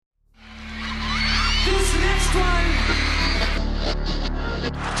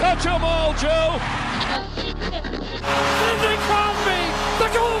touch 'em all, Joe. Sidney Crosby, the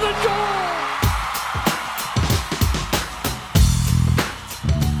golden goal.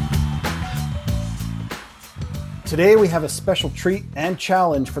 Today we have a special treat and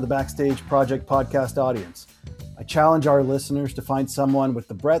challenge for the Backstage Project podcast audience. I challenge our listeners to find someone with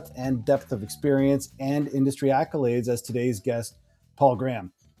the breadth and depth of experience and industry accolades as today's guest, Paul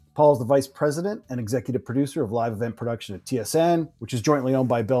Graham. Paul is the Vice President and Executive Producer of live event production at TSN, which is jointly owned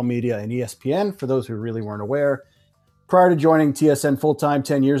by Bell Media and ESPN, for those who really weren't aware. Prior to joining TSN full-time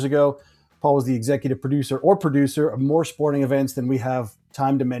 10 years ago, Paul was the Executive Producer of more sporting events than we have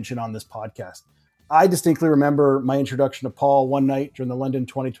time to mention on this podcast. I distinctly remember my introduction to Paul one night during the London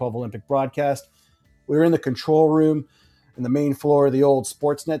 2012 Olympic broadcast. We were in the control room in the main floor of the old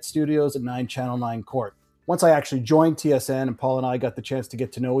Sportsnet studios at 9 Channel 9 Court. Once I actually joined TSN and Paul and I got the chance to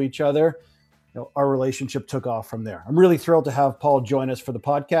get to know each other, our relationship took off from there. I'm really thrilled to have Paul join us for the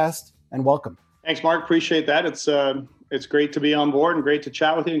podcast, and welcome. Thanks, Mark. Appreciate that. It's great to be on board and great to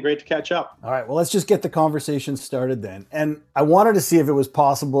chat with you and great to catch up. All right, well, let's just get the conversation started then. And I wanted to see if it was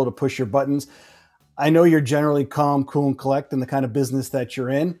possible to push your buttons. I know you're generally calm, cool, and collect in the kind of business that you're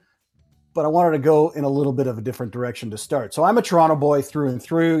in, but I wanted to go in a little bit of a different direction to start. So I'm a Toronto boy through and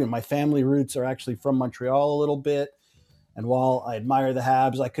through, and my family roots are actually from Montreal a little bit. And while I admire the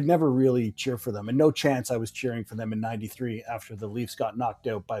Habs, I could never really cheer for them. And no chance I was cheering for them in '93 after the Leafs got knocked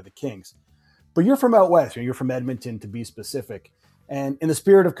out by the Kings. But you're from out west, you're from Edmonton to be specific. And in the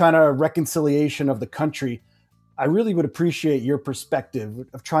spirit of kind of reconciliation of the country, I really would appreciate your perspective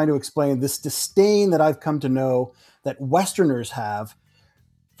of trying to explain this disdain that I've come to know that Westerners have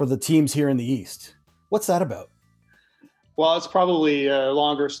for the teams here in the East. What's that about? Well, it's probably a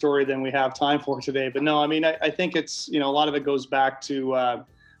longer story than we have time for today. But no, I mean, I think it's, a lot of it goes back to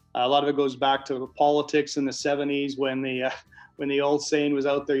politics in the 70s when the old saying was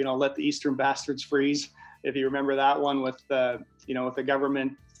out there, let the Eastern bastards freeze. If you remember that one with with the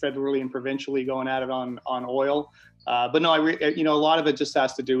government federally and provincially going at it on oil. But no, a lot of it just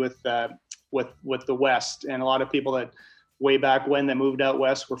has to do with the West, and a lot of people that way back when that moved out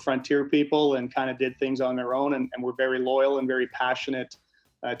West were frontier people and kind of did things on their own and were very loyal and very passionate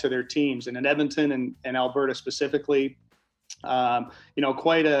to their teams. And in Edmonton and Alberta specifically,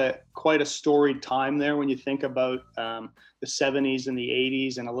 quite a storied time there when you think about the 70s and the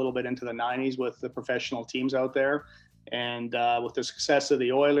 80s and a little bit into the 90s with the professional teams out there. And with the success of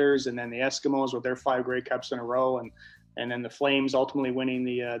the Oilers and then the Eskimos with their 5 Grey Cups in a row, and then the Flames ultimately winning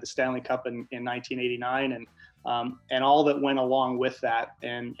the Stanley Cup in 1989, and all that went along with that,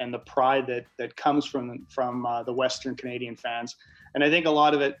 and the pride that comes from the Western Canadian fans. And I think a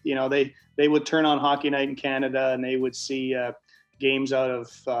lot of it, they would turn on Hockey Night in Canada and they would see games out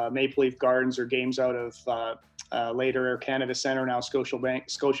of Maple Leaf Gardens or games out of later Air Canada Centre, now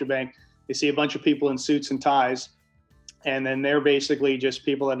Scotiabank. They see a bunch of people in suits and ties. And then they're basically just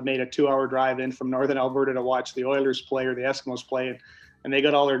people that made a 2-hour drive in from Northern Alberta to watch the Oilers play or the Eskimos play, and they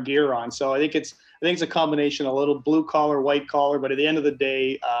got all their gear on. So I think it's a combination, a little blue collar, white collar. But at the end of the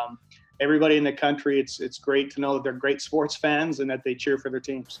day, everybody in the country, it's great to know that they're great sports fans and that they cheer for their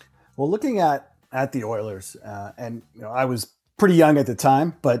teams. Well, looking at the Oilers, and I was pretty young at the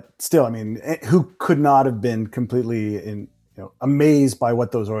time, but still, I mean, who could not have been completely amazed by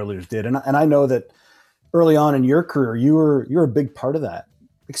what those Oilers did? And I know that early on in your career, you're a big part of that.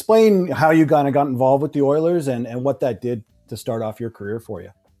 Explain how you got involved with the Oilers and what that did to start off your career for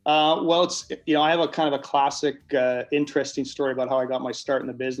you. Well, it's, I have a kind of a classic, interesting story about how I got my start in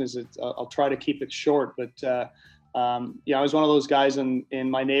the business. I'll try to keep it short, but I was one of those guys in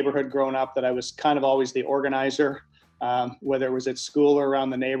my neighborhood growing up that I was kind of always the organizer, whether it was at school or around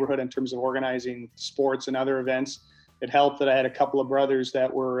the neighborhood in terms of organizing sports and other events. It helped that I had a couple of brothers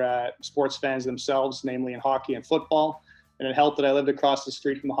that were sports fans themselves, namely in hockey and football. And it helped that I lived across the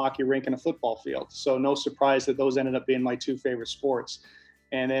street from a hockey rink and a football field. So no surprise that those ended up being my 2 favorite sports.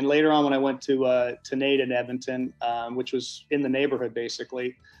 And then later on when I went to Nate in Edmonton, which was in the neighborhood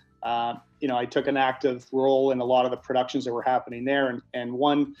basically, I took an active role in a lot of the productions that were happening there. And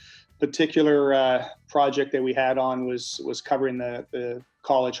one particular project that we had on was covering the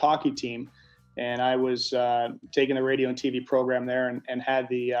college hockey team. And I was taking the radio and TV program there and had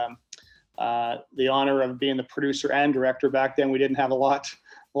the honor of being the producer and director. Back then, we didn't have a lot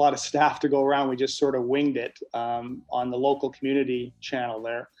of staff to go around. We just sort of winged it on the local community channel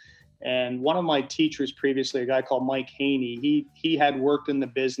there. And one of my teachers previously, a guy called Mike Haney, he had worked in the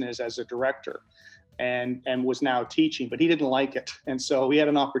business as a director and was now teaching, but he didn't like it. And so we had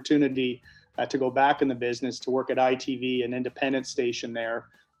an opportunity to go back in the business to work at ITV, an independent station there.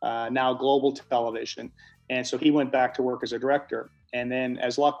 Now global television. And so he went back to work as a director. And then,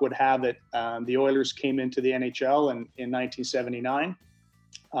 as luck would have it, the Oilers came into the NHL in 1979.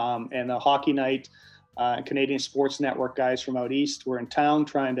 And the Hockey Night Canadian Sports Network guys from out east were in town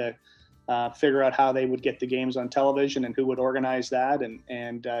trying to figure out how they would get the games on television and who would organize that.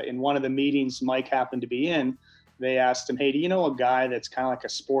 And in one of the meetings Mike happened to be in, they asked him, "Hey, do you know a guy that's kind of like a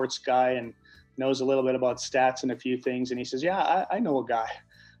sports guy and knows a little bit about stats and a few things?" And he says, "Yeah, I know a guy."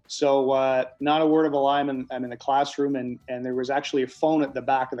 So not a word of a lie, I'm in the classroom, and there was actually a phone at the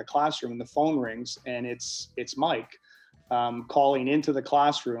back of the classroom, and the phone rings, and it's Mike calling into the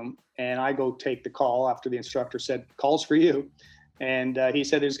classroom. And I go take the call after the instructor said, "Call's for you." And he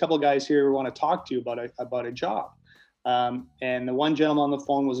said, "There's a couple of guys here who want to talk to you about a job." And the one gentleman on the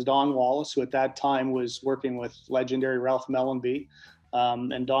phone was Don Wallace, who at that time was working with legendary Ralph Mellenby.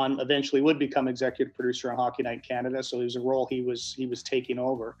 And Don eventually would become executive producer on Hockey Night Canada. So it was a role he was taking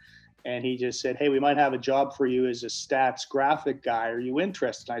over. And he just said, "Hey, we might have a job for you as a stats graphic guy. Are you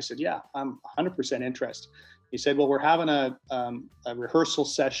interested?" And I said, "Yeah, I'm 100% interested." He said, "Well, we're having a rehearsal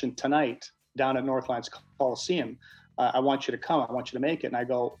session tonight down at Northlands Coliseum. I want you to come. I want you to make it." And I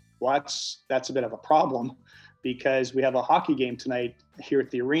go, "Well, that's a bit of a problem, because we have a hockey game tonight here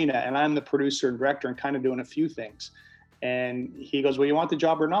at the arena, and I'm the producer and director and kind of doing a few things." And he goes, "Well, you want the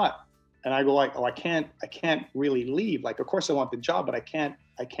job or not?" And I go like, "Oh, I can't really leave. Like, of course I want the job, but I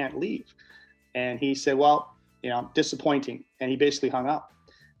can't leave." And he said, "Well, disappointing." And he basically hung up.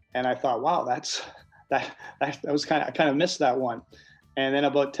 And I thought, wow, that was I kind of missed that one. And then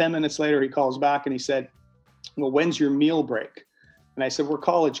about 10 minutes later, he calls back and he said, "Well, when's your meal break?" And I said, "We're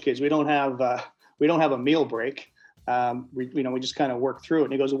college kids. We don't have a meal break. We just kind of work through it."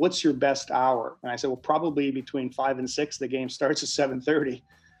 And he goes, "Well, what's your best hour?" And I said, "Well, probably between 5 and 6. The game starts at 7:30.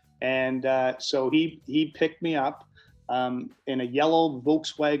 And so he picked me up in a yellow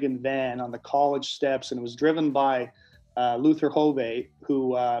Volkswagen van on the college steps, and it was driven by Luther Hove,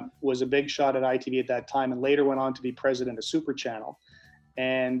 who was a big shot at ITV at that time and later went on to be president of Super Channel.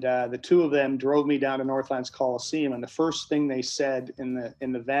 And the two of them drove me down to Northlands Coliseum. And the first thing they said in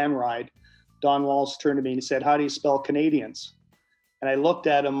the van ride, Don Walsh turned to me and he said, "How do you spell Canadians?" And I looked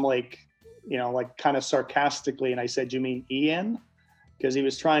at him like kind of sarcastically. And I said, "You mean EN?" Because he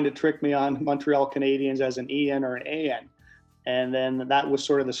was trying to trick me on Montreal Canadiens as an EN or an AN. And then that was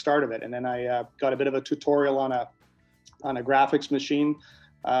sort of the start of it. And then I got a bit of a tutorial on a graphics machine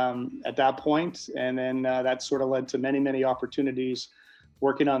at that point. And then that sort of led to many, many opportunities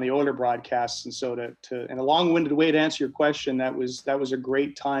working on the Oiler broadcasts. And so in a long-winded way to answer your question, that was a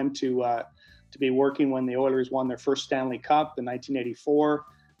great time to be working when the Oilers won their first Stanley Cup in 1984,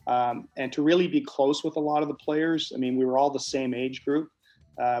 and to really be close with a lot of the players. I mean, we were all the same age group.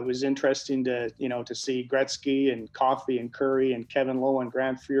 It was interesting to see Gretzky and Coffey and Curry and Kevin Lowe and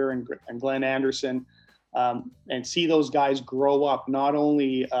Grant Fuhr and Glenn Anderson, and see those guys grow up not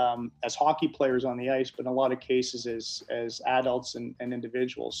only as hockey players on the ice, but in a lot of cases as adults and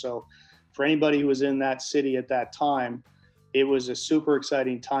individuals. So for anybody who was in that city at that time, it was a super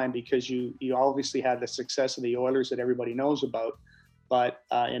exciting time, because you obviously had the success of the Oilers that everybody knows about. But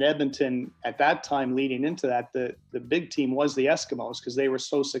in Edmonton at that time, leading into that, the big team was the Eskimos, because they were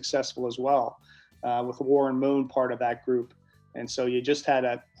so successful as well, with Warren Moon part of that group. And so you just had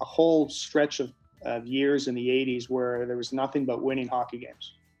a whole stretch of years in the 80s where there was nothing but winning hockey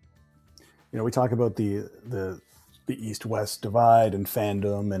games. We talk about the East-West divide and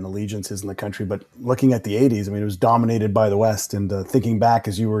fandom and allegiances in the country, but looking at the 80s, I mean, it was dominated by the West. And thinking back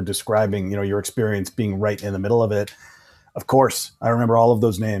as you were describing, your experience being right in the middle of it, of course, I remember all of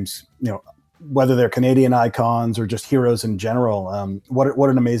those names, whether they're Canadian icons or just heroes in general. What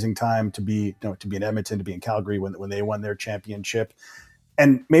an amazing time to be in Edmonton, to be in Calgary when they won their championship.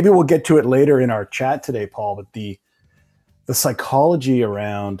 And maybe we'll get to it later in our chat today, Paul, but the psychology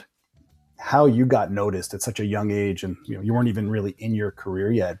around how you got noticed at such a young age, and you weren't even really in your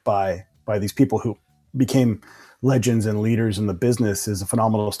career yet, by these people who became legends and leaders in the business is a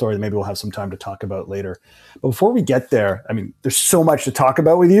phenomenal story that maybe we'll have some time to talk about later. But before we get there, I mean, there's so much to talk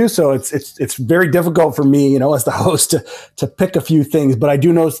about with you, so it's very difficult for me, as the host, to pick a few things. But I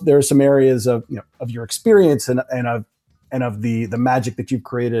do know there are some areas of your experience and of the magic that you've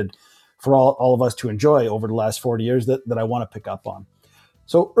created for all of us to enjoy over the last 40 years that I want to pick up on.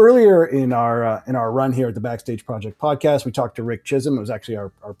 So earlier in our run here at the Backstage Project podcast, we talked to Rick Chisholm. It was actually our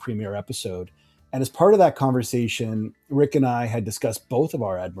premiere episode. And as part of that conversation, Rick and I had discussed both of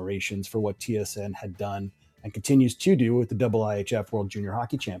our admirations for what TSN had done and continues to do with the IIHF World Junior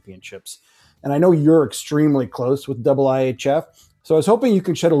Hockey Championships. And I know you're extremely close with IIHF, so I was hoping you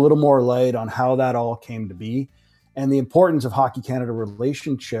can shed a little more light on how that all came to be and the importance of Hockey Canada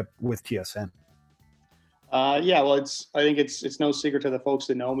relationship with TSN. Yeah, well, I think it's no secret to the folks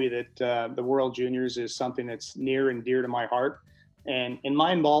that know me that the World Juniors is something that's near and dear to my heart. And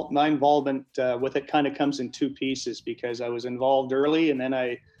my involvement with it kind of comes in two pieces, because I was involved early, and then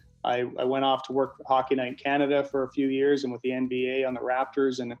I went off to work for Hockey Night in Canada for a few years, and with the NBA on the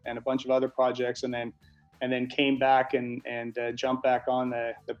Raptors and a bunch of other projects, and then came back and jumped back on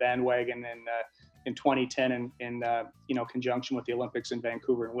the bandwagon in 2010 in conjunction with the Olympics in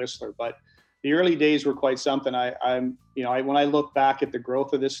Vancouver and Whistler. But the early days were quite something. When I look back at the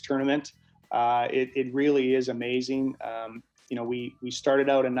growth of this tournament, it really is amazing. We started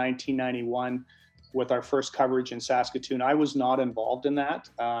out in 1991 with our first coverage in Saskatoon. I was not involved in that.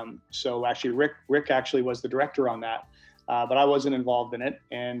 So actually Rick actually was the director on that, but I wasn't involved in it.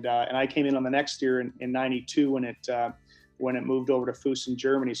 And I came in on the next year in 92 when it moved over to Füssen,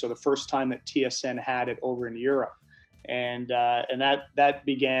 Germany. So the first time that TSN had it over in Europe. And that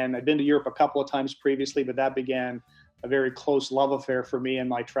began, I'd been to Europe a couple of times previously, but that began a very close love affair for me and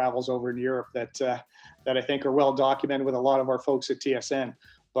my travels over in Europe that I think are well documented with a lot of our folks at TSN,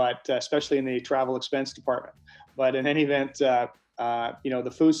 but especially in the travel expense department. But in any event, the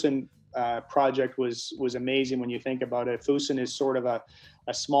Füssen project was amazing when you think about it. Füssen is sort of a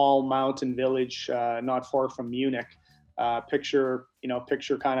small mountain village not far from Munich. Picture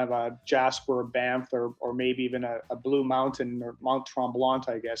kind of a Jasper or Banff or maybe even a Blue Mountain or Mount Tremblant,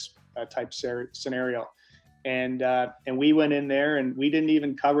 I guess, type scenario. And we went in there and we didn't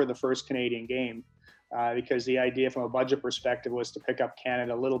even cover the first Canadian game because the idea from a budget perspective was to pick up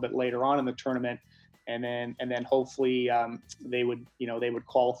Canada a little bit later on in the tournament, and then hopefully they would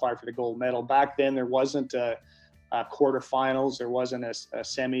qualify for the gold medal. Back then there wasn't a quarterfinals, there wasn't a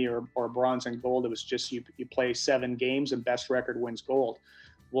semi or bronze and gold. It was just you play 7 games and best record wins gold.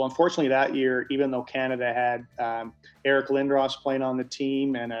 Well, unfortunately that year, even though Canada had Eric Lindros playing on the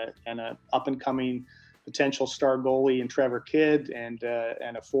team and a up and coming potential star goalie in Trevor Kidd and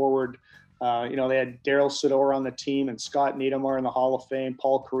a forward, they had Daryl Sador on the team and Scott Niedermayer in the Hall of Fame,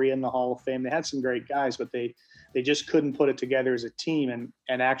 Paul Correa in the Hall of Fame. They had some great guys, but they just couldn't put it together as a team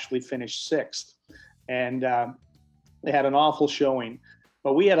and actually finished 6th. And they had an awful showing,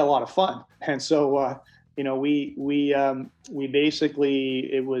 but we had a lot of fun. And so, we basically,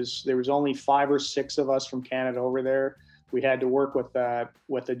 there was only 5 or 6 of us from Canada over there. We had to work with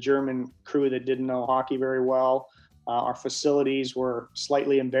a German crew that didn't know hockey very well. Our facilities were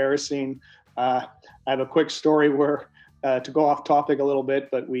slightly embarrassing. I have a quick story where, to go off topic a little bit,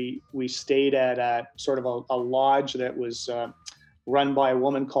 but we stayed at sort of a lodge that was run by a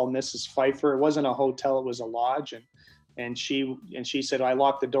woman called Mrs. Pfeiffer. It wasn't a hotel, it was a lodge. And she said, I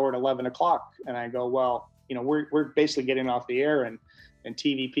locked the door at 11 o'clock. And I go, well, we're basically getting off the air and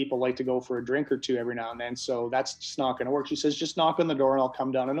TV people like to go for a drink or two every now and then. So that's just not going to work. She says, just knock on the door and I'll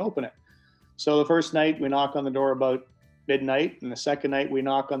come down and open it. So the first night we knock on the door about midnight. And the second night we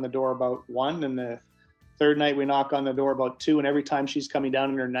knock on the door about 1. And the third night we knock on the door about 2. And every time she's coming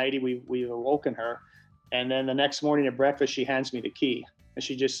down in her nightie, we've awoken her. And then the next morning at breakfast, she hands me the key. And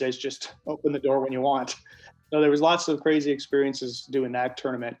she just says, just open the door when you want. So there was lots of crazy experiences doing that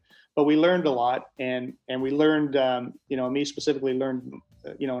tournament, but we learned a lot, and we learned, me specifically learned,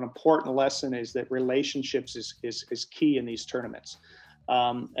 an important lesson is that relationships is key in these tournaments.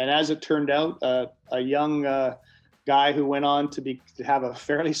 And as it turned out, a young guy who went on to have a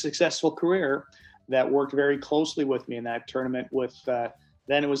fairly successful career that worked very closely with me in that tournament with,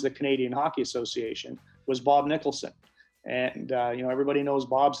 then it was the Canadian Hockey Association, was Bob Nicholson. And, everybody knows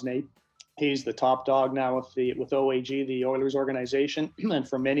Bob's name. He's the top dog now with OAG, the Oilers organization, and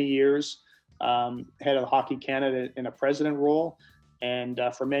for many years, head of Hockey Canada in a president role. And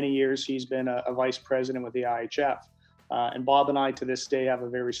for many years, he's been a vice president with the IHF. And Bob and I, to this day, have a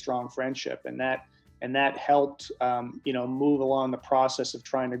very strong friendship, and that helped, move along the process of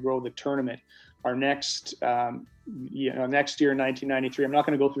trying to grow the tournament. Our next year, 1993. I'm not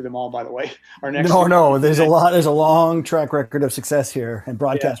going to go through them all, by the way. There's a long track record of success here and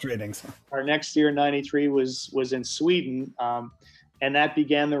broadcast ratings. Our next year, 93, was in Sweden, and that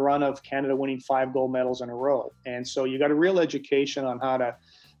began the run of Canada winning 5 gold medals in a row. And so you got a real education on how to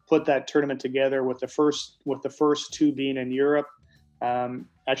put that tournament together. With the first 2 being in Europe.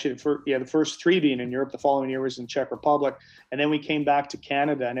 The first 3 being in Europe. The following year was in Czech Republic, and then we came back to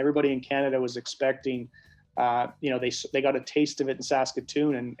Canada, and everybody in Canada was expecting. They got a taste of it in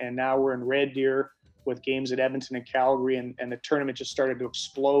Saskatoon, and now we're in Red Deer with games at Edmonton and Calgary, and the tournament just started to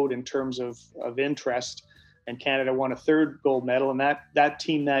explode in terms of interest. And Canada won a 3rd gold medal, and that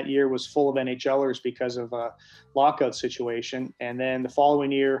team that year was full of NHLers because of a lockout situation. And then the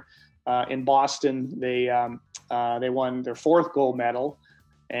following year in Boston, they won their 4th gold medal.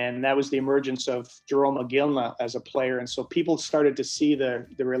 And that was the emergence of Jerome Agilna as a player. And so people started to see the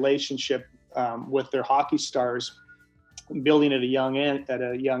relationship with their hockey stars building at a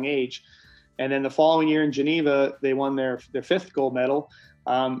young age. And then the following year in Geneva, they won their fifth gold medal.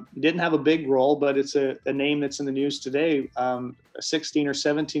 Didn't have a big role, but it's a name that's in the news today. A 16 or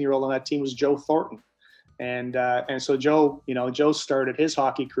 17-year-old on that team was Joe Thornton. And so Joe started his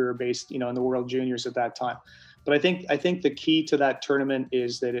hockey career based, in the World Juniors at that time. But I think the key to that tournament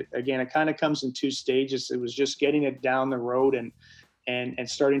is that it kind of comes in two stages. It was just getting it down the road and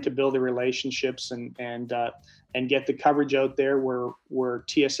starting to build the relationships and get the coverage out there where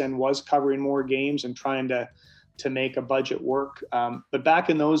TSN was covering more games and trying to make a budget work. But back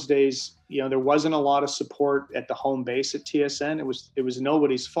in those days, there wasn't a lot of support at the home base at TSN. It was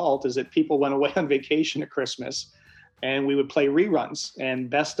nobody's fault, is that people went away on vacation at Christmas, and we would play reruns and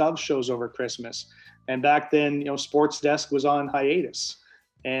best of shows over Christmas. And back then, Sports Desk was on hiatus.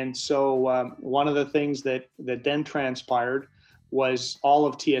 And so one of the things that then transpired was all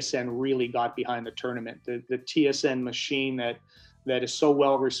of TSN really got behind the tournament. The TSN machine that is so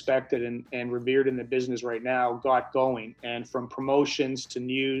well respected and revered in the business right now got going. And from promotions to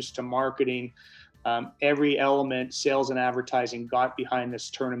news to marketing, every element, sales and advertising, got behind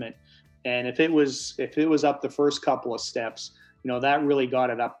this tournament. And if it was up the first couple of steps, that really got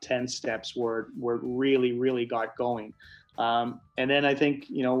it up 10 steps where it really, really got going. And then I think,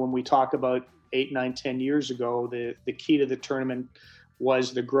 when we talk about 8, 9, 10 years ago, the key to the tournament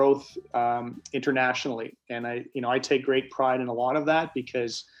was the growth internationally. And I take great pride in a lot of that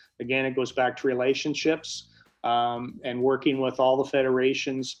because, again, it goes back to relationships and working with all the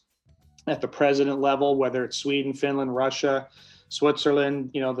federations at the president level, whether it's Sweden, Finland, Russia,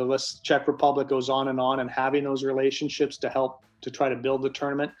 Switzerland, the list, Czech Republic goes on, and having those relationships to help to try to build the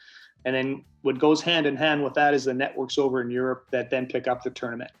tournament. And then what goes hand in hand with that is the networks over in Europe that then pick up the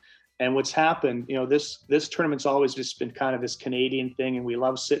tournament. And what's happened, this tournament's always just been kind of this Canadian thing, and we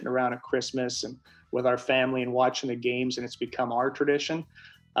love sitting around at Christmas and with our family and watching the games, and it's become our tradition.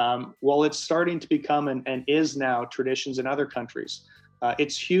 Well, it's starting to become and is now traditions in other countries.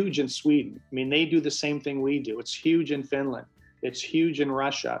 It's huge in Sweden. I mean, they do the same thing we do. It's huge in Finland. It's huge in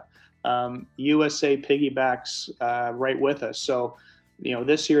Russia. USA piggybacks right with us. So,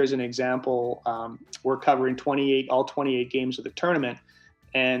 this year as an example, we're covering all 28 games of the tournament,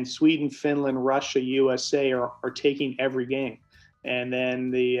 and Sweden, Finland, Russia, USA are taking every game. And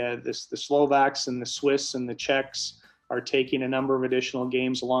then the Slovaks and the Swiss and the Czechs are taking a number of additional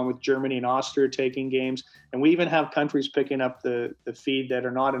games, along with Germany and Austria taking games. And we even have countries picking up the feed that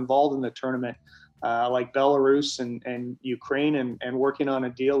are not involved in the tournament, like Belarus and Ukraine, and working on a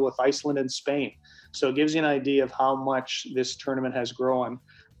deal with Iceland and Spain. So it gives you an idea of how much this tournament has grown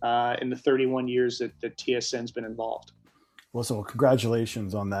in the 31 years that TSN's been involved. Well, so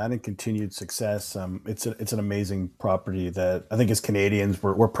congratulations on that and continued success. It's an amazing property that I think as Canadians,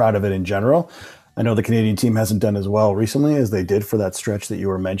 we're proud of it in general. I know the Canadian team hasn't done as well recently as they did for that stretch that you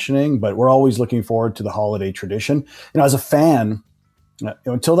were mentioning, but we're always looking forward to the holiday tradition. As a fan,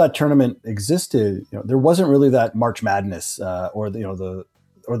 until that tournament existed, there wasn't really that March Madness or the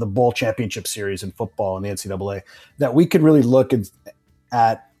Bowl Championship Series in football and the NCAA that we could really look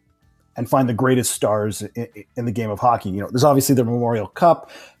at and find the greatest stars in the game of hockey. There's obviously the Memorial Cup,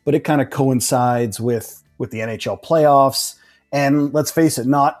 but it kind of coincides with the NHL playoffs. And let's face it,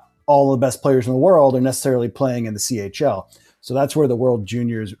 not all the best players in the world are necessarily playing in the CHL. So that's where the World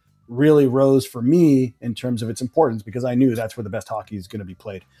Juniors really rose for me in terms of its importance, because I knew that's where the best hockey is going to be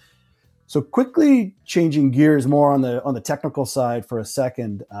played. So quickly changing gears more on the technical side for a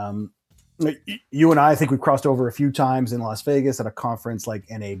second. You and I think we crossed over a few times in Las Vegas at a conference like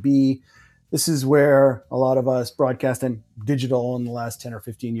NAB. This is where a lot of us broadcast and digital in the last 10 or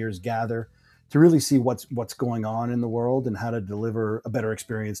 15 years gather to really see what's going on in the world and how to deliver a better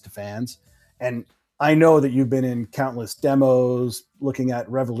experience to fans. And I know that you've been in countless demos looking at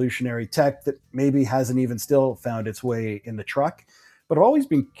revolutionary tech that maybe hasn't even still found its way in the truck. But I've always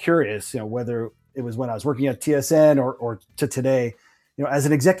been curious, whether it was when I was working at TSN or to today, as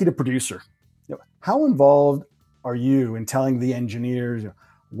an executive producer, how involved are you in telling the engineers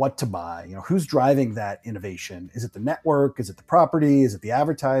what to buy? Who's driving that innovation? Is it the network? Is it the property? Is it the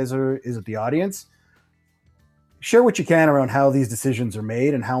advertiser? Is it the audience? Share what you can around how these decisions are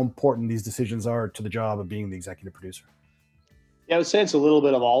made and how important these decisions are to the job of being the executive producer. Yeah, I would say it's a little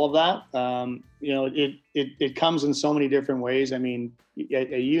bit of all of that. It comes in so many different ways. I mean,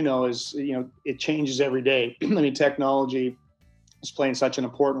 it changes every day. I mean, technology is playing such an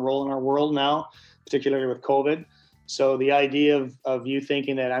important role in our world now, particularly with COVID. So the idea of you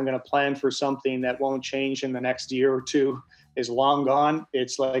thinking that I'm going to plan for something that won't change in the next year or two is long gone.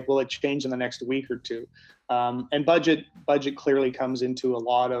 It's like, will it change in the next week or two? And budget clearly comes into a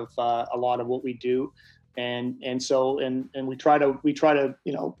lot of what we do, and we try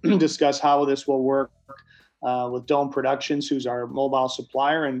to discuss how this will work with Dome Productions, who's our mobile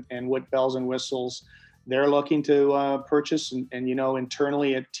supplier, and what bells and whistles they're looking to purchase. And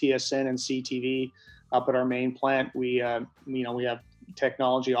internally at TSN and CTV up at our main plant, we have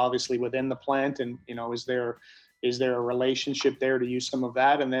technology obviously within the plant, and is there a relationship there to use some of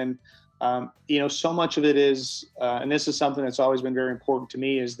that? And then so much of it is, and this is something that's always been very important to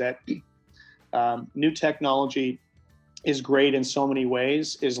me, is that new technology is great in so many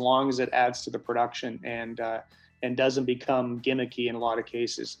ways, as long as it adds to the production and doesn't become gimmicky in a lot of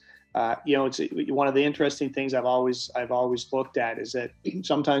cases. It's one of the interesting things I've always looked at is that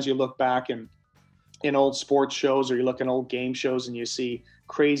sometimes you look back in old sports shows, or you look in old game shows and you see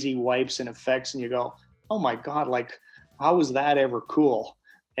crazy wipes and effects and you go, oh my God, like, how was that ever cool?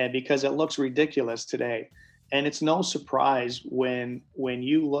 And because it looks ridiculous today. And it's no surprise when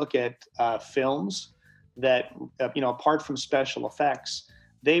you look at films that, apart from special effects,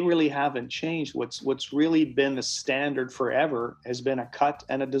 they really haven't changed. What's really been the standard forever has been a cut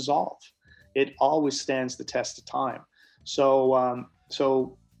and a dissolve. It always stands the test of time. So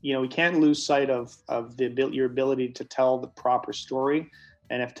we can't lose sight of your ability to tell the proper story.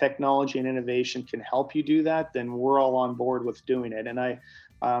 And if technology and innovation can help you do that, then we're all on board with doing it. And I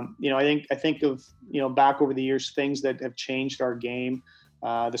think of back over the years, things that have changed our game.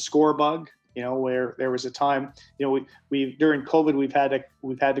 The score bug, where there was a time, we during COVID we've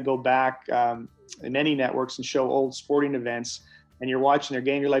had to go back in many networks and show old sporting events, and you're watching their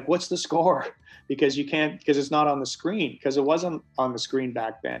game, you're like, what's the score? Because it's not on the screen, because it wasn't on the screen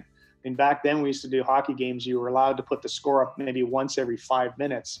back then. And back then we used to do hockey games, you were allowed to put the score up maybe once every 5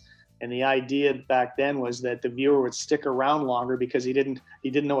 minutes. And the idea back then was that the viewer would stick around longer because he didn't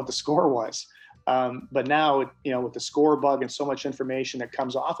know what the score was. But now, with the score bug and so much information that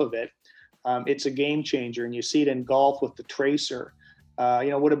comes off of it, it's a game changer. And you see it in golf with the tracer.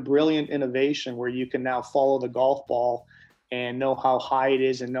 What a brilliant innovation, where you can now follow the golf ball and know how high it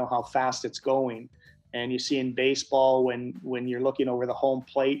is and know how fast it's going. And you see in baseball when you're looking over the home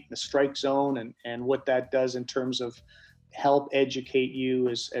plate, the strike zone, and what that does in terms of help educate you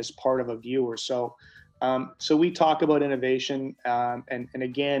as part of a viewer. So we talk about innovation, and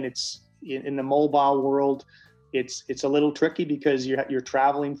again, it's in the mobile world, it's a little tricky because you're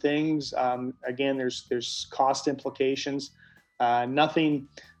traveling things. Again, there's cost implications.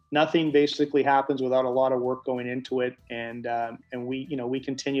 Nothing basically happens without a lot of work going into it, and we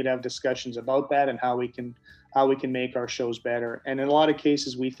continue to have discussions about that and how we can make our shows better. And in a lot of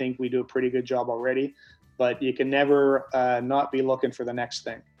cases, we think we do a pretty good job already, but you can never not be looking for the next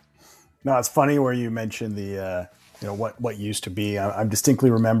thing. No, it's funny where you mentioned the what used to be. I'm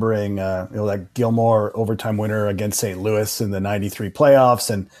distinctly remembering that Gilmore overtime winner against St. Louis in the '93 playoffs,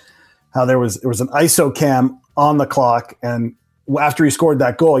 and how there was an ISO cam on the clock, and after he scored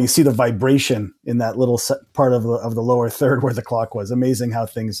that goal, you see the vibration in that little part of the lower third where the clock was. Amazing how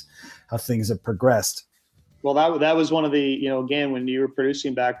things have progressed. Well, that was one of the, again, when you were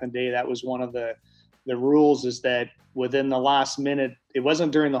producing back in the day, that was one of the rules, is that within the last minute, it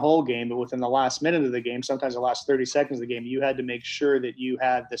wasn't during the whole game, but within the last minute of the game, sometimes the last 30 seconds of the game, you had to make sure that you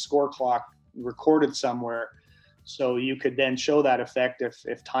had the score clock recorded somewhere, so you could then show that effect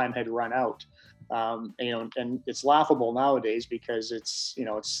if time had run out. And it's laughable nowadays because it's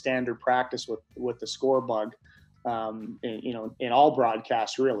standard practice with the score bug, in all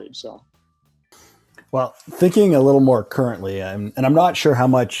broadcasts really. So, well, thinking a little more currently, and I'm not sure how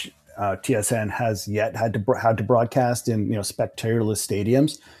much TSN has yet had to broadcast in spectacular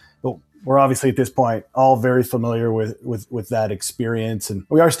stadiums, but we're obviously at this point all very familiar with that experience, and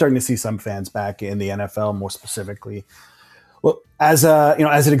we are starting to see some fans back in the NFL more specifically. Well, as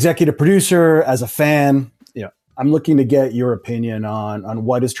an executive producer, as a fan, I'm looking to get your opinion on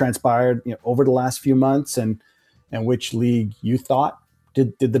what has transpired over the last few months, and which league you thought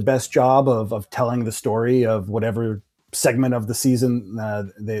did the best job of telling the story of whatever segment of the season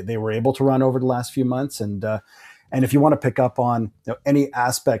they were able to run over the last few months, and if you want to pick up on any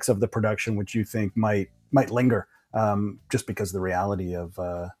aspects of the production which you think might linger, just because of the reality of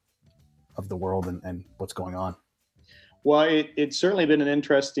the world and what's going on. Well, it's certainly been an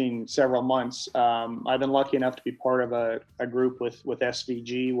interesting several months. I've been lucky enough to be part of a group with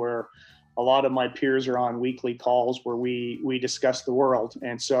SVG, where a lot of my peers are on weekly calls where we discuss the world,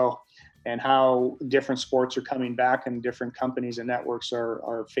 and how different sports are coming back, and different companies and networks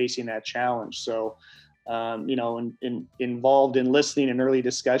are facing that challenge. So, involved in listening in early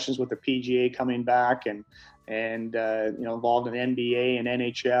discussions with the PGA coming back, and and involved in the NBA and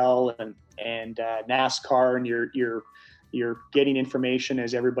NHL and NASCAR, and you're getting information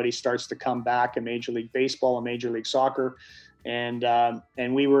as everybody starts to come back in Major League Baseball and Major League Soccer, and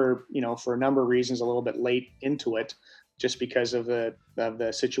we were, for a number of reasons, a little bit late into it, just because of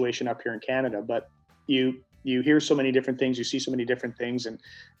the situation up here in Canada. But you hear so many different things, you see so many different things,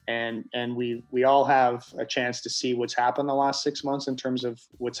 and we all have a chance to see what's happened the last 6 months in terms of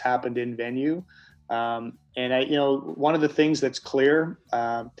what's happened in venue. One of the things that's clear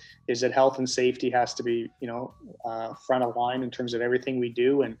is that health and safety has to be, front of line in terms of everything we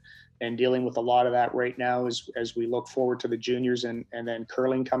do, and dealing with a lot of that right now as we look forward to the juniors and then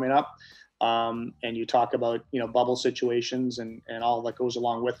curling coming up. And you talk about, bubble situations and all that goes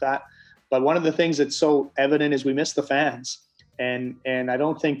along with that. But one of the things that's so evident is we miss the fans. And I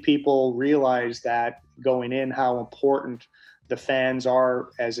don't think people realize that going in, how important the fans are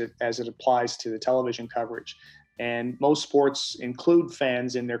as it applies to the television coverage. And most sports include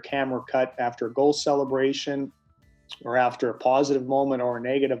fans in their camera cut after a goal celebration or after a positive moment or a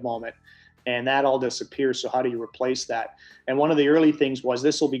negative moment. And that all disappears. So how do you replace that? And one of the early things was,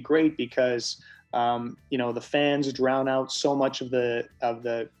 this will be great because, the fans drown out so much of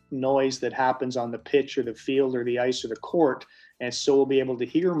the noise that happens on the pitch or the field or the ice or the court. And so we'll be able to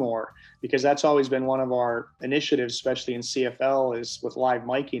hear more, because that's always been one of our initiatives, especially in CFL, is with live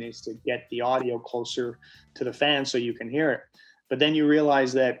miking, is to get the audio closer to the fans so you can hear it. But then you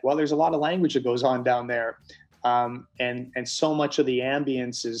realize that, well, there's a lot of language that goes on down there. And so much of the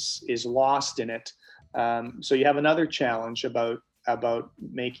ambience is lost in it. So you have another challenge about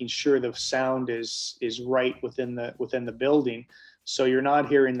making sure the sound is right within the building, so you're not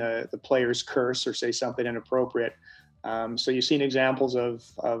hearing the players curse or say something inappropriate. So you've seen examples of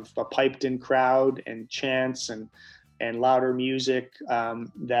a piped in crowd and chants and louder music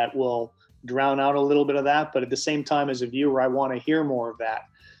that will drown out a little bit of that. But at the same time, as a viewer, I want to hear more of that.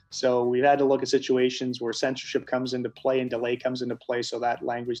 So we've had to look at situations where censorship comes into play and delay comes into play so that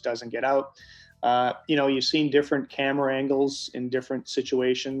language doesn't get out. You've seen different camera angles in different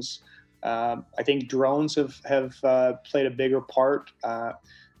situations. I think drones have played a bigger part.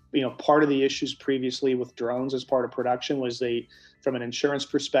 Part of the issues previously with drones as part of production was from an insurance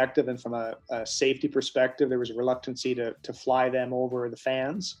perspective and from a safety perspective, there was a reluctancy to fly them over the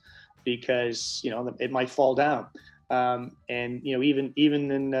fans because, it might fall down. Even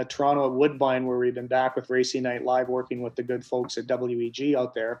in Toronto at Woodbine, where we've been back with Racing Night Live, working with the good folks at WEG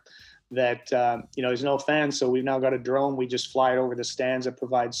out there, that, there's no fans. So we've now got a drone. We just fly it over the stands and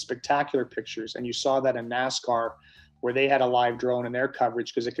provide spectacular pictures. And you saw that in NASCAR, where they had a live drone in their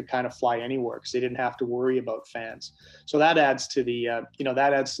coverage because it could kind of fly anywhere because they didn't have to worry about fans. So that adds to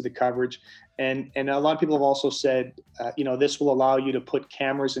the coverage. And a lot of people have also said, this will allow you to put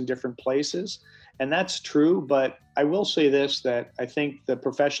cameras in different places. And that's true. But I will say this, that I think the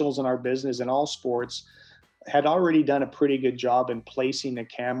professionals in our business in all sports had already done a pretty good job in placing the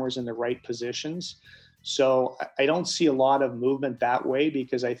cameras in the right positions. So I don't see a lot of movement that way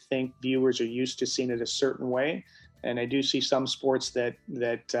because I think viewers are used to seeing it a certain way. And I do see some sports that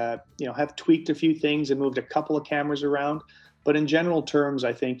have tweaked a few things and moved a couple of cameras around. But in general terms,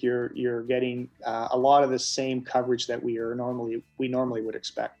 I think you're getting a lot of the same coverage that we normally would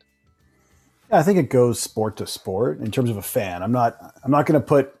expect. Yeah, I think it goes sport to sport in terms of a fan. I'm not going to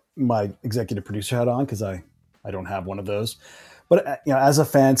put my executive producer hat on because I don't have one of those. But as a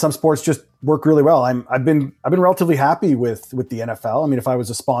fan, some sports just work really well. I've been relatively happy with the NFL. I mean, if I was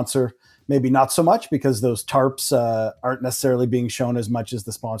a sponsor, maybe not so much because those tarps aren't necessarily being shown as much as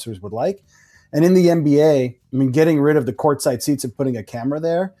the sponsors would like. And in the NBA, I mean, getting rid of the courtside seats and putting a camera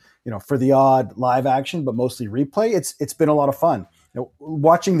there, for the odd live action, but mostly replay, it's been a lot of fun.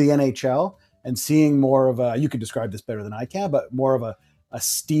 Watching the NHL and seeing more of you could describe this better than I can, but more of a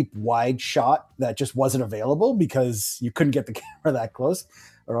steep, wide shot that just wasn't available because you couldn't get the camera that close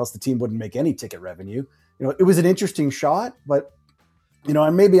or else the team wouldn't make any ticket revenue. It was an interesting shot, but,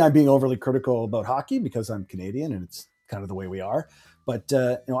 and maybe I'm being overly critical about hockey because I'm Canadian and it's kind of the way we are. But,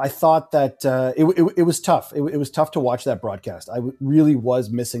 I thought that it was tough. It was tough to watch that broadcast. I really was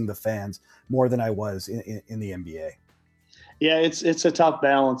missing the fans more than I was in the NBA. Yeah, it's a tough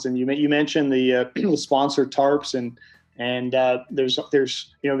balance. And you mentioned the sponsor tarps and there's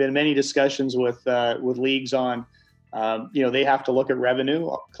been many discussions with leagues on they have to look at revenue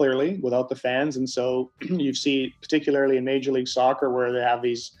clearly without the fans, and so you see particularly in Major League Soccer where they have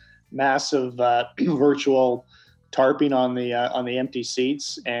these massive virtual tarping on the empty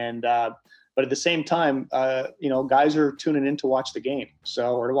seats, and but at the same time guys are tuning in to watch the game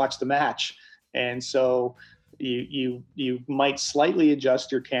or to watch the match, and so you might slightly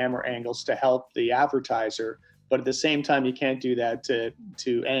adjust your camera angles to help the advertiser, but at the same time, you can't do that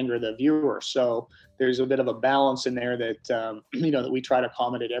to anger the viewer. So there's a bit of a balance in there that that we try to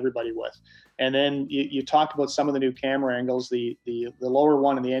accommodate everybody with. And then you talked about some of the new camera angles. The lower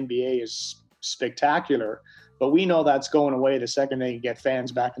one in the NBA is spectacular, but we know that's going away the second they get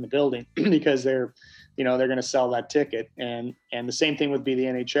fans back in the building because they're going to sell that ticket. And the same thing would be the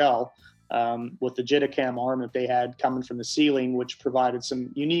NHL with the Jitacam arm that they had coming from the ceiling, which provided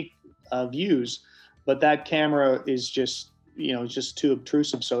some unique views. But that camera is just too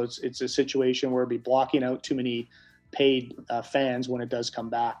obtrusive. So it's a situation where it'd be blocking out too many paid fans when it does come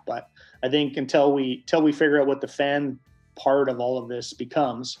back. But I think until we figure out what the fan part of all of this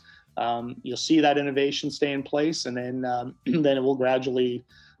becomes, you'll see that innovation stay in place, and then it will gradually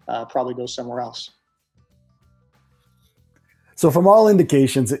probably go somewhere else. So from all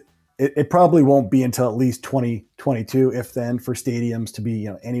indications, it probably won't be until at least 2022, if then, for stadiums to be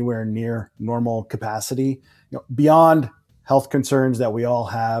anywhere near normal capacity. Beyond health concerns that we all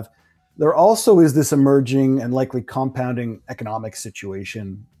have, there also is this emerging and likely compounding economic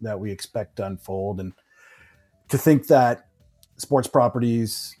situation that we expect to unfold. And to think that sports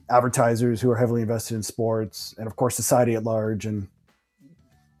properties, advertisers who are heavily invested in sports, and of course society at large, and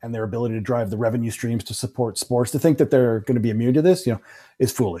their ability to drive the revenue streams to support sports, to think that they're going to be immune to this,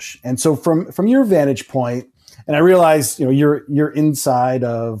 is foolish. And so from your vantage point, and I realize, you're inside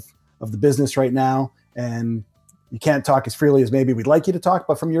of the business right now, and you can't talk as freely as maybe we'd like you to talk,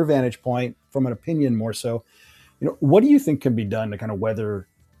 but from your vantage point, from an opinion more so, what do you think can be done to kind of weather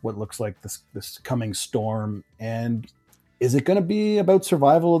what looks like this coming storm? And is it going to be about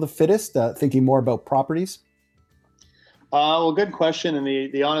survival of the fittest, thinking more about properties? Well, good question. And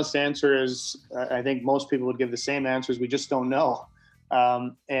the honest answer is, I think most people would give the same answers. We just don't know.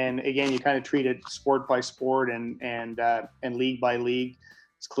 And again, you kind of treat it sport by sport and league by league.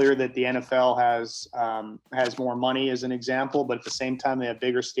 It's clear that the NFL has more money, as an example, but at the same time, they have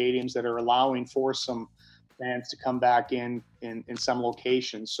bigger stadiums that are allowing for some fans to come back in some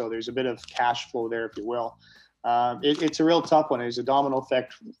locations. So there's a bit of cash flow there, if you will. It's a real tough one. There's a domino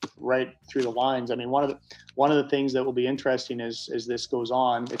effect right through the lines. I mean, one of the things that will be interesting as this goes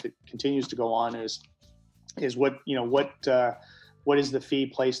on, if it continues to go on, is what is the fee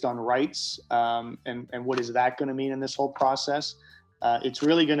placed on rights, and what is that going to mean in this whole process? It's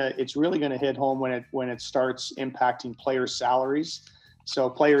really gonna hit home when it starts impacting player salaries. So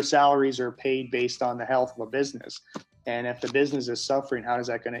player salaries are paid based on the health of a business. And if the business is suffering, how is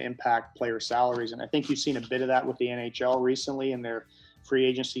that going to impact player salaries? And I think you've seen a bit of that with the NHL recently in their free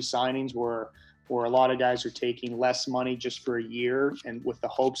agency signings, where a lot of guys are taking less money just for a year, and with the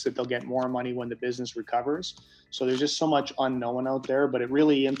hopes that they'll get more money when the business recovers. So there's just so much unknown out there, but it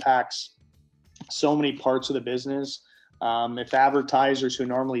really impacts so many parts of the business. If advertisers who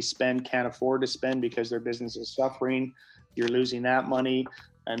normally spend can't afford to spend because their business is suffering, you're losing that money.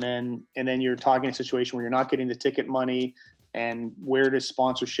 And then you're talking a situation where you're not getting the ticket money, and where does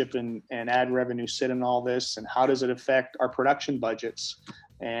sponsorship and ad revenue sit in all this, and how does it affect our production budgets?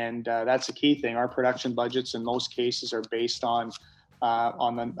 And that's a key thing. Our production budgets in most cases are based on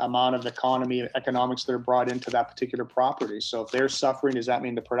the amount of economics that are brought into that particular property. So if they're suffering, does that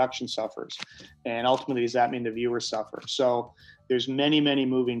mean the production suffers? And ultimately, does that mean the viewers suffer? So there's many, many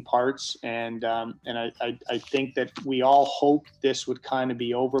moving parts, and I think that we all hoped this would kind of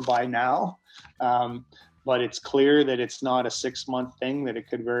be over by now, but it's clear that it's not a 6-month thing; that it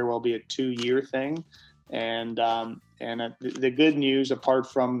could very well be a 2-year thing. And the good news, apart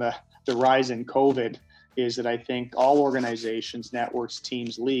from the rise in COVID, is that I think all organizations, networks,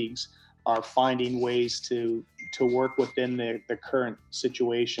 teams, leagues are finding ways to work within the current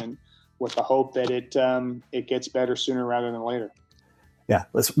situation, with the hope that it gets better sooner rather than later. Yeah,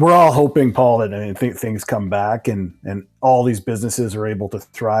 we're all hoping, Paul, that things come back and all these businesses are able to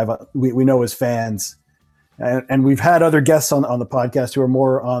thrive. We know as fans, and we've had other guests on the podcast who are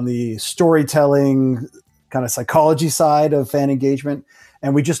more on the storytelling kind of psychology side of fan engagement.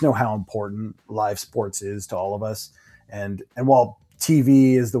 And we just know how important live sports is to all of us. And while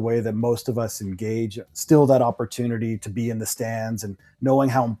TV is the way that most of us engage, still that opportunity to be in the stands and knowing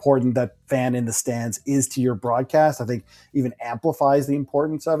how important that fan in the stands is to your broadcast, I think even amplifies the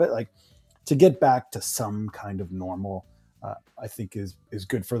importance of it. Like, to get back to some kind of normal, I think is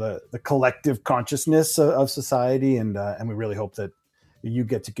good for the collective consciousness of society. And we really hope that you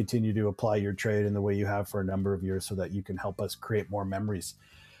get to continue to apply your trade in the way you have for a number of years, so that you can help us create more memories.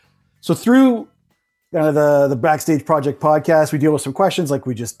 So through the Backstage Project podcast, we deal with some questions like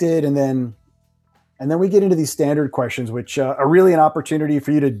we just did, and then we get into these standard questions, which are really an opportunity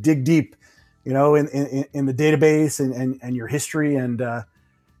for you to dig deep in the database and your history, and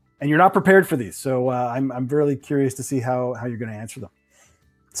you're not prepared for these. So I'm really curious to see how you're going to answer them.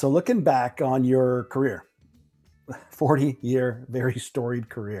 So looking back on your career, 40-year, very storied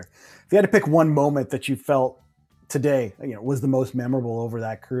career, if you had to pick one moment that you felt today, was the most memorable over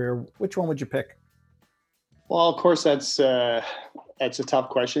that career, which one would you pick? Well, of course, that's a tough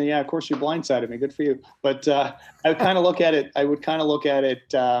question. Yeah, of course, you blindsided me. Good for you. But I would kind of look at it.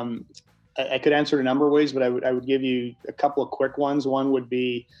 I could answer it a number of ways, but I would give you a couple of quick ones. One would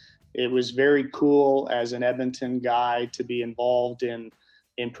be, it was very cool as an Edmonton guy to be involved in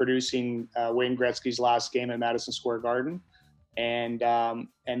producing Wayne Gretzky's last game at Madison Square Garden, and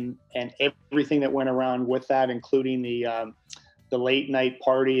everything that went around with that, including the late night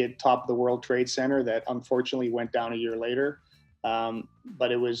party at top of the World Trade Center that unfortunately went down a year later.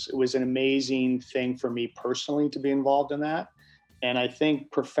 But it was an amazing thing for me personally to be involved in that. And I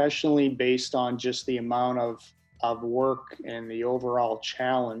think professionally, based on just the amount of work and the overall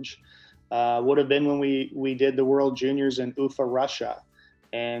challenge, would have been when we did the World Juniors in Ufa, Russia.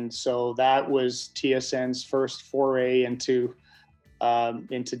 And so that was TSN's first foray into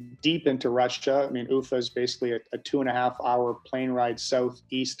deep into Russia. I mean, Ufa is basically a 2.5-hour plane ride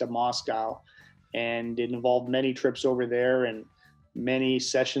southeast of Moscow, and it involved many trips over there and many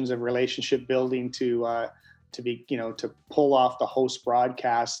sessions of relationship building to pull off the host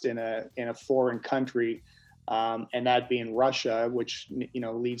broadcast in a foreign country, and that being Russia, which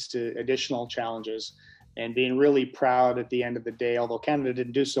leads to additional challenges. And being really proud at the end of the day, although Canada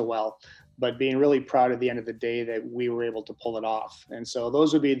didn't do so well, but being really proud at the end of the day that we were able to pull it off. And so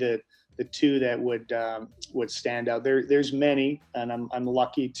those would be the two that would stand out. There's many, and I'm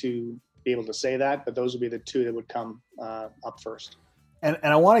lucky to be able to say that, but those would be the two that would come up first. And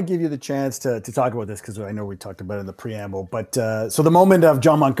I want to give you the chance to talk about this, because I know we talked about it in the preamble. But so the moment of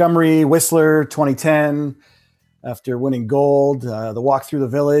John Montgomery, Whistler, 2010, after winning gold, the walk through the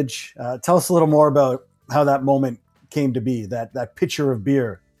village. Tell us a little more about how that moment came to be, that pitcher of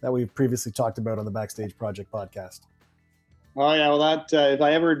beer that we've previously talked about on the Backstage Project podcast. Oh yeah, well that if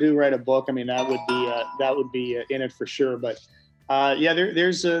I ever do write a book, I mean that would be in it for sure. But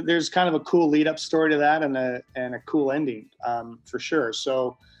there's kind of a cool lead up story to that, and a cool ending for sure.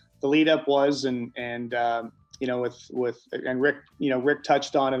 So the lead up was and Rick, Rick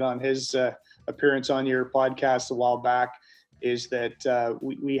touched on it on his appearance on your podcast a while back, is that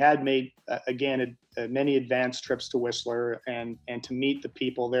we had made many advanced trips to Whistler, and to meet the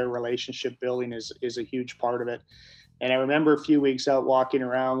people there. Relationship building is a huge part of it. And I remember a few weeks out walking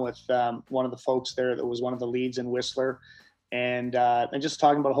around with one of the folks there that was one of the leads in Whistler, and just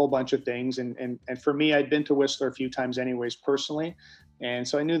talking about a whole bunch of things. And for me, I'd been to Whistler a few times anyways personally, and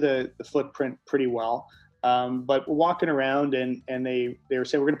so I knew the footprint pretty well. But we're walking around, and they were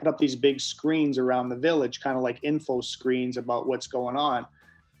saying, we're going to put up these big screens around the village, kind of like info screens about what's going on.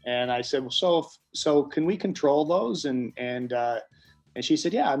 And I said, well, so can we control those? And she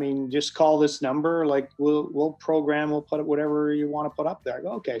said, yeah, I mean, just call this number, like we'll program, we'll put it whatever you want to put up there. I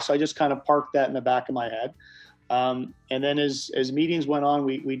go, okay. So I just kind of parked that in the back of my head. And then as meetings went on,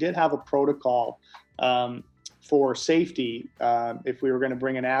 we did have a protocol for safety if we were going to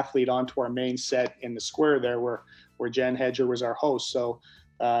bring an athlete onto our main set in the square there where Jen Hedger was our host. So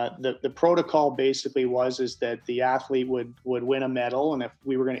the protocol basically is that the athlete would win a medal, and if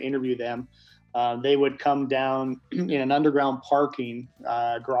we were going to interview them, they would come down in an underground parking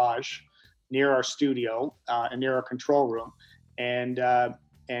garage near our studio and near our control room,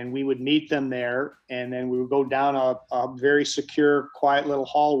 and we would meet them there, and then we would go down a very secure, quiet little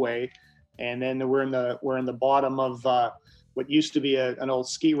hallway, and then we're in the bottom of what used to be an old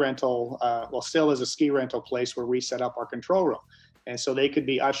ski rental, still is a ski rental place where we set up our control room. And so they could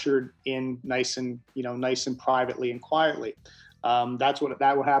be ushered in nice and privately and quietly. That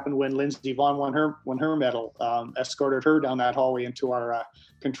would happen when Lindsey Vonn won her medal, escorted her down that hallway into our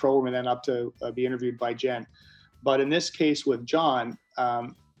control room, and then up to be interviewed by Jen. But in this case with John, I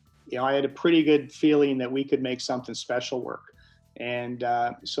had a pretty good feeling that we could make something special work. And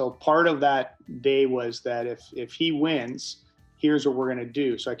so part of that day was that if he wins, here's what we're going to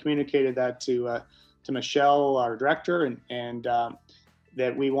do. So I communicated that to Michelle, our director, and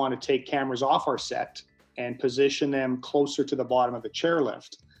that we want to take cameras off our set and position them closer to the bottom of the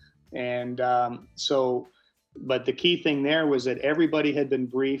chairlift. And but the key thing there was that everybody had been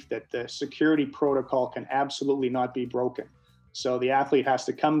briefed that the security protocol can absolutely not be broken. So the athlete has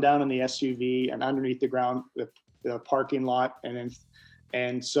to come down in the SUV and underneath the ground, the parking lot.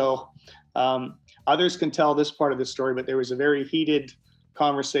 And so others can tell this part of the story, but there was a very heated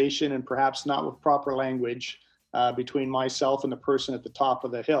conversation, and perhaps not with proper language, between myself and the person at the top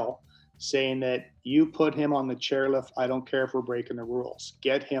of the hill, saying that you put him on the chairlift. I don't care if we're breaking the rules.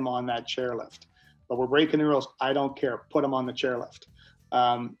 Get him on that chairlift. But we're breaking the rules. I don't care. Put him on the chairlift.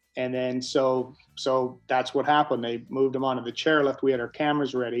 And then so that's what happened. They moved him onto the chairlift. We had our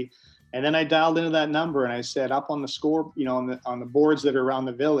cameras ready. And then I dialed into that number and I said, up on the score, on the boards that are around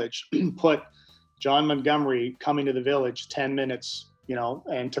the village, put John Montgomery coming to the village 10 minutes,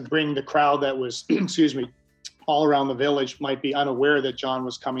 and to bring the crowd that was, all around the village might be unaware that John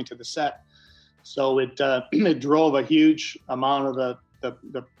was coming to the set. So it drove a huge amount of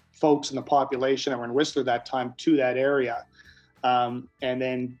the folks in the population that were in Whistler that time to that area. And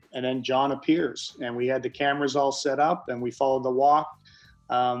then John appears, and we had the cameras all set up, and we followed the walk.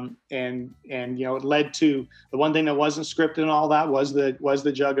 And it led to the one thing that wasn't scripted and all that was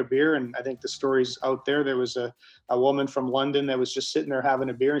the jug of beer. And I think the story's out there. There was a woman from London that was just sitting there having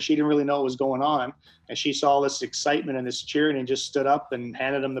a beer, and she didn't really know what was going on. And she saw all this excitement and this cheering and just stood up and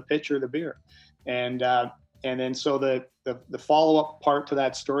handed him the pitcher of the beer. And then so the follow-up part to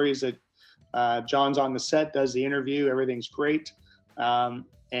that story is that John's on the set, does the interview, everything's great. And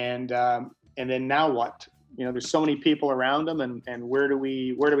then now what? There's so many people around him, and where do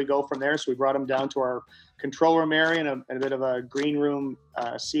we go from there? So we brought him down to our control room area and a bit of a green room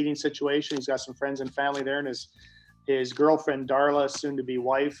seating situation. He's got some friends and family there, and his girlfriend Darla, soon to be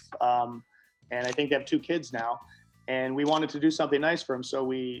wife, and I think they have 2 kids now. And we wanted to do something nice for him, so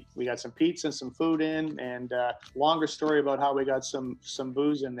we got some pizza and some food in, and longer story about how we got some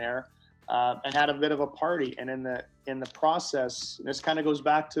booze in there, and had a bit of a party. And in the process, and this kind of goes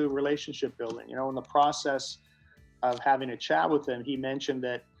back to relationship building. In the process of having a chat with him, he mentioned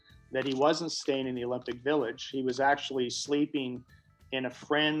that he wasn't staying in the Olympic Village. He was actually sleeping in a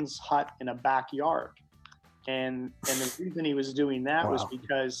friend's hut in a backyard. And the reason he was doing that was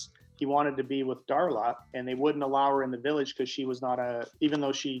because he wanted to be with Darla, and they wouldn't allow her in the village because she was not even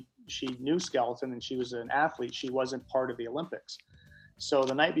though she knew skeleton and she was an athlete, she wasn't part of the Olympics. So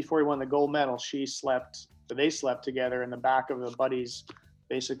the night before he won the gold medal, they slept together in the back of a buddy's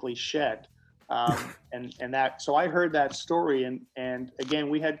basically shed. So I heard that story, and again,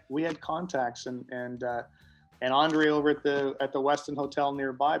 we had contacts, and Andre over at the Westin Hotel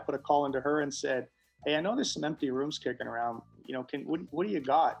nearby put a call into her and said, "Hey, I know there's some empty rooms kicking around. What do you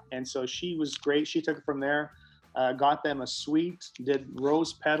got?" And so she was great. She took it from there, got them a suite, did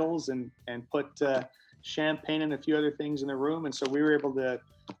rose petals, and put champagne and a few other things in the room. And so we were able to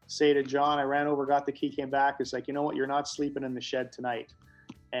say to John, I ran over, got the key, came back. It's like, you know what, you're not sleeping in the shed tonight,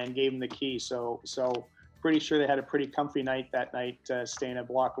 and gave him the key. So pretty sure they had a pretty comfy night that night, staying a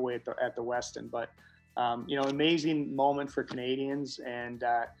block away at the Westin. But amazing moment for Canadians, and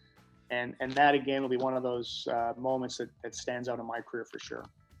that again will be one of those moments that stands out in my career for sure.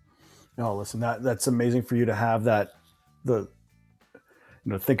 No, listen, that's amazing for you to have that,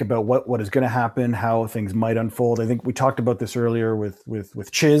 think about what is going to happen, how things might unfold. I think we talked about this earlier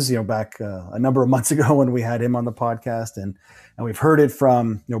with Chiz, back a number of months ago when we had him on the podcast, and we've heard it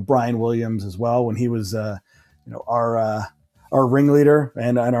from Brian Williams as well when he was our ringleader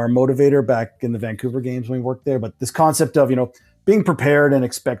and our motivator back in the Vancouver games when we worked there. But this concept of being prepared and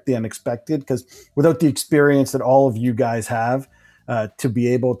expect the unexpected, because without the experience that all of you guys have, to be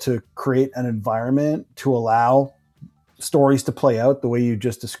able to create an environment to allow stories to play out the way you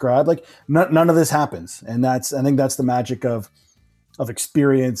just described, like none of this happens. And I think that's the magic of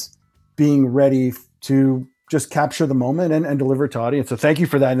experience, being ready to just capture the moment and deliver it to audience. So thank you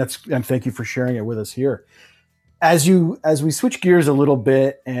for that. And thank you for sharing it with us here. As we switch gears a little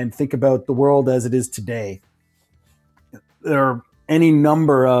bit and think about the world as it is today, there are any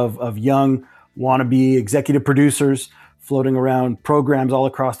number of young wannabe executive producers floating around programs all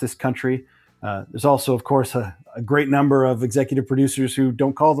across this country. There's also, of course, a great number of executive producers who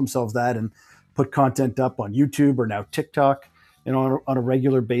don't call themselves that and put content up on YouTube or now TikTok, on a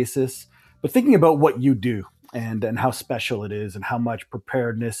regular basis. But thinking about what you do and how special it is and how much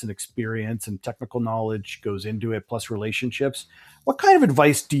preparedness and experience and technical knowledge goes into it, plus relationships, what kind of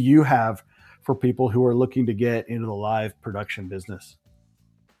advice do you have for people who are looking to get into the live production business?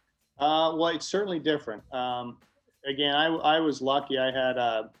 Well, it's certainly different. Again, I was lucky. I had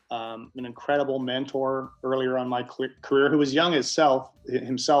an incredible mentor earlier on my career who was young himself,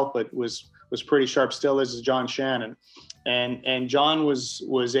 but was pretty sharp still. This is John Shannon. And John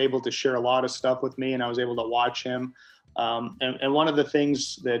was able to share a lot of stuff with me, and I was able to watch him. And one of the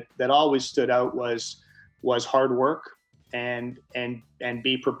things that always stood out was hard work and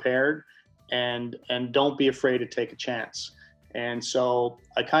be prepared and don't be afraid to take a chance. And so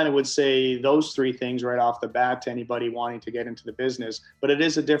I kind of would say those 3 things right off the bat to anybody wanting to get into the business, but it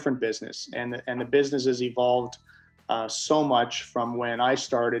is a different business, and the business has evolved so much from when I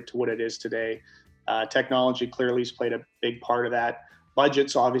started to what it is today. Technology clearly has played a big part of that.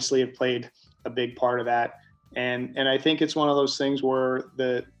 Budgets obviously have played a big part of that. And I think it's one of those things where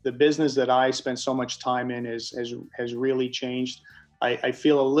the business that I spent so much time in has really changed. I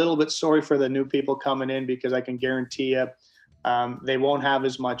feel a little bit sorry for the new people coming in, because I can guarantee you they won't have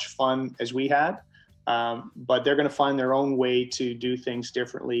as much fun as we had. But they're going to find their own way to do things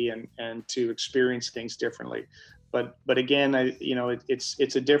differently and to experience things differently. But again,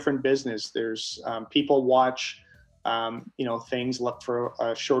 it's a different business. There's people watch things look for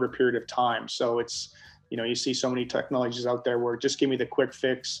a shorter period of time. So it's, you see so many technologies out there where just give me the quick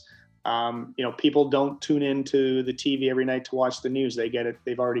fix. People don't tune into the TV every night to watch the news. They get it.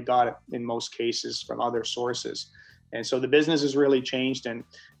 They've already got it in most cases from other sources. And so the business has really changed.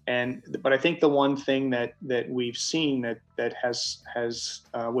 But I think the one thing that we've seen that has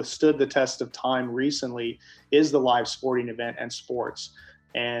withstood the test of time recently is the live sporting event and sports.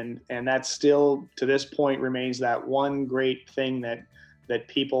 And that still to this point remains that one great thing that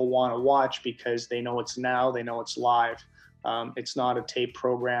people want to watch, because they know it's now, they know it's live. It's not a tape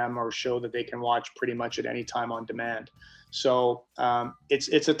program or show that they can watch pretty much at any time on demand. So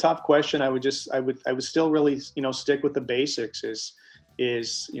it's a tough question. I would still really stick with the basics.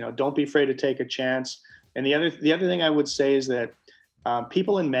 Is don't be afraid to take a chance. And the other thing I would say is that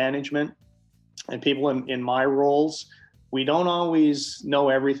people in management and people in my roles, we don't always know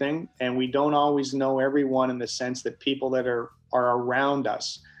everything, and we don't always know everyone in the sense that people that are around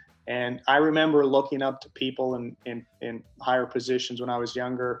us. And I remember looking up to people in higher positions when I was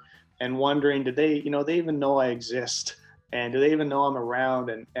younger and wondering, did they even know I exist? And do they even know I'm around?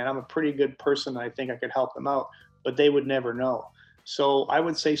 And I'm a pretty good person. And I think I could help them out, but they would never know. So I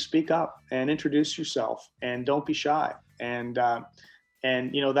would say, speak up and introduce yourself, and don't be shy. And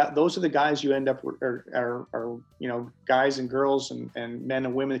that those are the guys you end up are guys and girls and men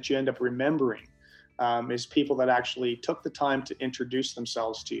and women that you end up remembering, is people that actually took the time to introduce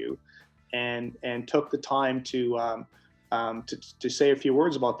themselves to you, and took the time to say a few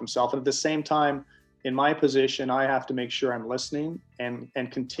words about themselves. And at the same time, in my position, I have to make sure I'm listening and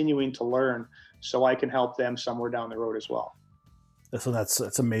continuing to learn, so I can help them somewhere down the road as well. So that's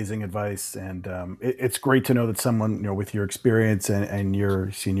amazing advice, and it's great to know that someone with your experience and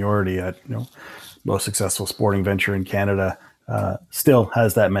your seniority at most successful sporting venture in Canada still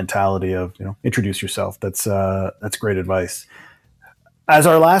has that mentality of introduce yourself. That's great advice. As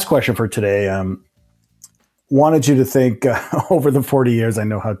our last question for today, wanted you to think over the 40 years. I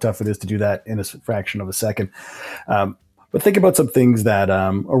know how tough it is to do that in a fraction of a second, but think about some things that,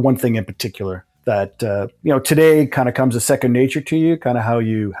 or one thing in particular that today kind of comes as second nature to you, kind of how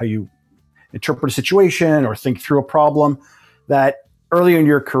you interpret a situation or think through a problem that early in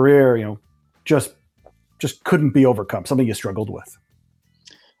your career, just couldn't be overcome, something you struggled with.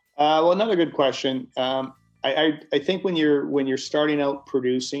 Well, another good question. I think when you're starting out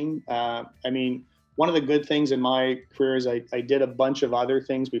producing, one of the good things in my career is I did a bunch of other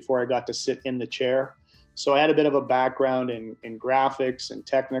things before I got to sit in the chair. So I had a bit of a background in graphics and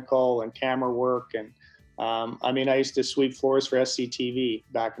technical and camera work. And I used to sweep floors for SCTV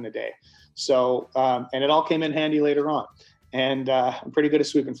back in the day. So, and it all came in handy later on. And I'm pretty good at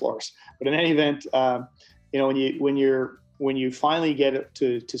sweeping floors. But in any event, when you finally get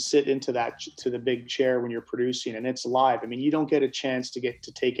to sit into the big chair when you're producing and it's live, you don't get a chance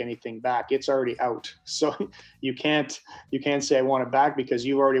to take anything back. It's already out. So you can't say I want it back, because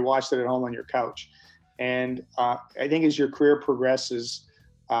you've already watched it at home on your couch. And I think as your career progresses,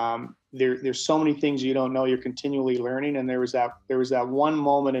 there's so many things you don't know. You're continually learning. And there was that one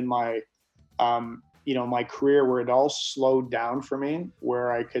moment in my my career where it all slowed down for me,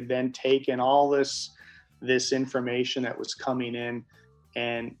 where I could then take in all this information that was coming in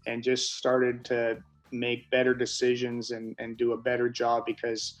and just started to make better decisions and do a better job,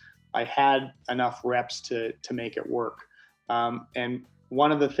 because I had enough reps to make it work. And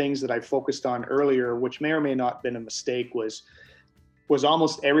one of the things that I focused on earlier, which may or may not have been a mistake, was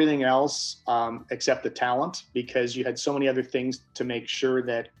almost everything else except the talent, because you had so many other things to make sure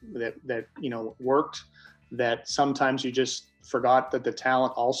that worked, that sometimes you just forgot that the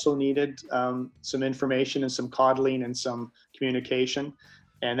talent also needed some information and some coddling and some communication.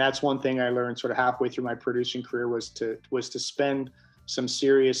 And that's one thing I learned sort of halfway through my producing career, was to spend some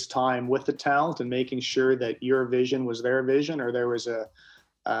serious time with the talent and making sure that your vision was their vision, or there was a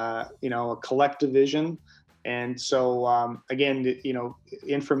collective vision. And so again,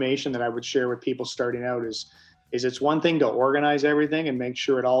 information that I would share with people starting out is it's one thing to organize everything and make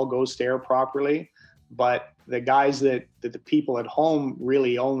sure it all goes to air properly, but the guys that the people at home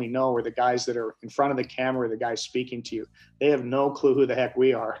really only know are the guys that are in front of the camera, the guys speaking to you. They have no clue who the heck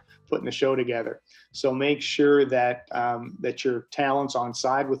we are putting the show together. So make sure that that your talent's on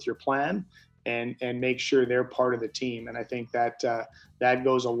side with your plan, and make sure they're part of the team. And I think that that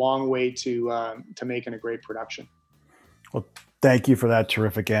goes a long way to making a great production. Well, thank you for that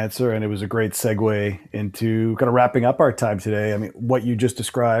terrific answer. And it was a great segue into kind of wrapping up our time today. I mean, what you just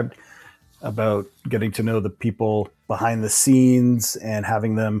described about getting to know the people behind the scenes and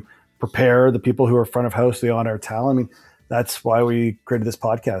having them prepare the people who are front of house, the on-air talent. I mean, that's why we created this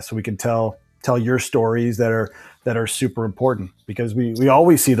podcast, so we can tell your stories that are super important, because we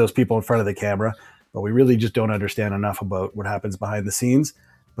always see those people in front of the camera, but we really just don't understand enough about what happens behind the scenes.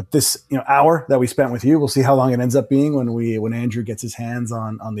 But this hour that we spent with you, we'll see how long it ends up being when Andrew gets his hands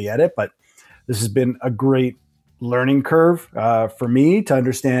on the edit. But this has been a great learning curve for me to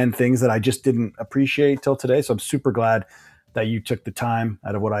understand things that I just didn't appreciate till today. So I'm super glad that you took the time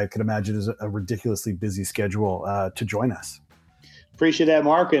out of what I could imagine is a ridiculously busy schedule to join us. Appreciate that,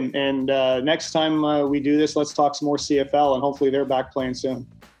 Mark. And next time we do this, let's talk some more CFL, and hopefully they're back playing soon.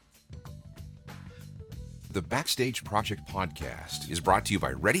 The Backstage Project podcast is brought to you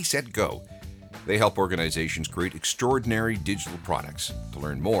by Ready, Set, Go. They help organizations create extraordinary digital products. To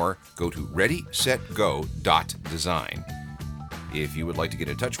learn more, go to readysetgo.design. If you would like to get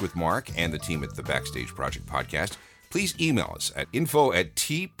in touch with Mark and the team at the Backstage Project podcast, please email us at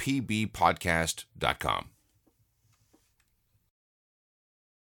info@tpbpodcast.com.